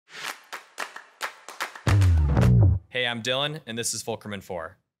Hey, I'm Dylan, and this is Fulcrum in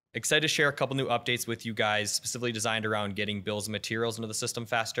 4. Excited to share a couple new updates with you guys, specifically designed around getting bills and materials into the system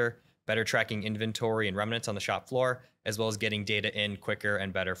faster, better tracking inventory and remnants on the shop floor, as well as getting data in quicker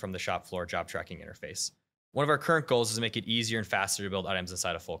and better from the shop floor job tracking interface. One of our current goals is to make it easier and faster to build items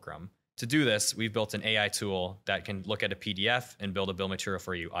inside of Fulcrum. To do this, we've built an AI tool that can look at a PDF and build a bill material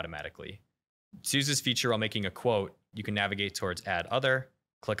for you automatically. To use this feature while making a quote, you can navigate towards Add Other,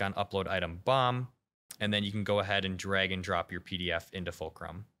 click on Upload Item BOM, and then you can go ahead and drag and drop your PDF into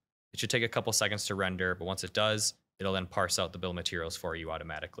Fulcrum. It should take a couple seconds to render, but once it does, it'll then parse out the bill of materials for you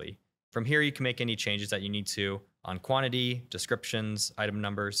automatically. From here, you can make any changes that you need to on quantity, descriptions, item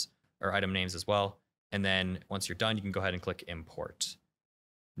numbers, or item names as well. And then once you're done, you can go ahead and click Import.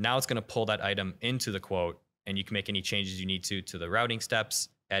 Now it's going to pull that item into the quote, and you can make any changes you need to the routing steps,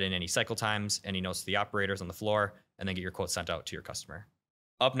 add in any cycle times, any notes to the operators on the floor, and then get your quote sent out to your customer.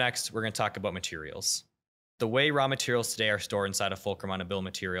 Up next, we're going to talk about materials. The way raw materials today are stored inside of Fulcrum on a bill of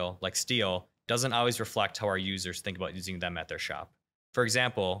material, like steel, doesn't always reflect how our users think about using them at their shop. For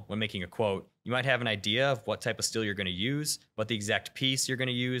example, when making a quote, you might have an idea of what type of steel you're going to use, but the exact piece you're going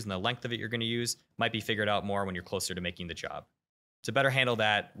to use and the length of it you're going to use might be figured out more when you're closer to making the job. To better handle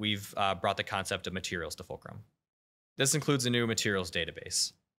that, we've brought the concept of materials to Fulcrum. This includes a new materials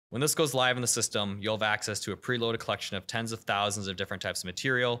database. When this goes live in the system, you'll have access to a preloaded collection of tens of thousands of different types of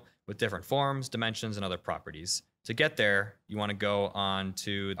material with different forms, dimensions, and other properties. To get there, you want to go on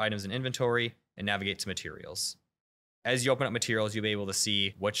to items in inventory and navigate to materials. As you open up materials, you'll be able to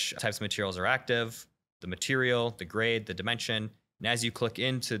see which types of materials are active, the material, the grade, the dimension. And as you click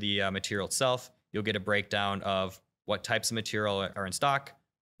into the material itself, you'll get a breakdown of what types of material are in stock,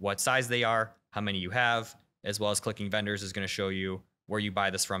 what size they are, how many you have, as well as clicking vendors is going to show you where you buy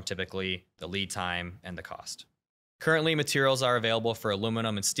this from typically, the lead time, and the cost. Currently, materials are available for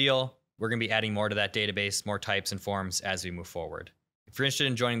aluminum and steel. We're going to be adding more to that database, more types and forms as we move forward. If you're interested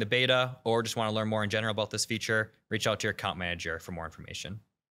in joining the beta or just want to learn more in general about this feature, reach out to your account manager for more information.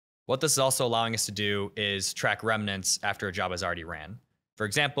 What this is also allowing us to do is track remnants after a job has already ran. For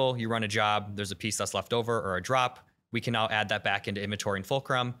example, you run a job, there's a piece that's left over or a drop. We can now add that back into inventory in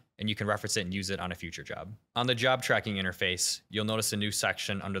Fulcrum, and you can reference it and use it on a future job. On the job tracking interface, you'll notice a new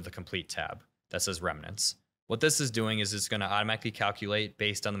section under the Complete tab that says Remnants. What this is doing is it's going to automatically calculate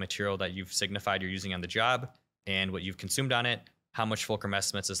based on the material that you've signified you're using on the job and what you've consumed on it, how much Fulcrum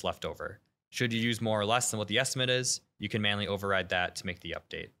estimates is left over. Should you use more or less than what the estimate is, you can manually override that to make the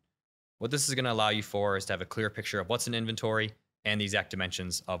update. What this is going to allow you for is to have a clear picture of what's in inventory and the exact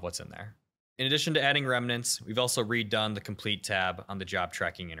dimensions of what's in there. In addition to adding remnants, we've also redone the Complete tab on the job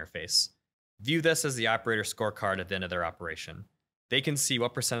tracking interface. View this as the operator scorecard at the end of their operation. They can see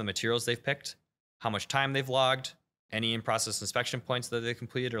what % of the materials they've picked, how much time they've logged, any in-process inspection points that they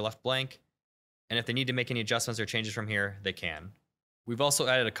completed or left blank, and if they need to make any adjustments or changes from here, they can. We've also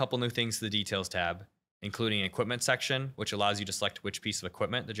added a couple new things to the Details tab, including an equipment section, which allows you to select which piece of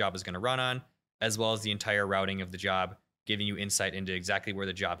equipment the job is going to run on, as well as the entire routing of the job, giving you insight into exactly where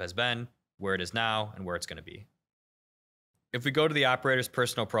the job has been, where it is now, and where it's going to be. If we go to the operator's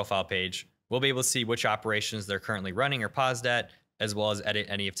personal profile page, we'll be able to see which operations they're currently running or paused at, as well as edit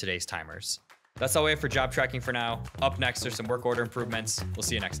any of today's timers. That's all we have for job tracking for now. Up next, there's some work order improvements. We'll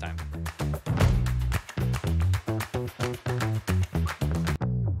see you next time.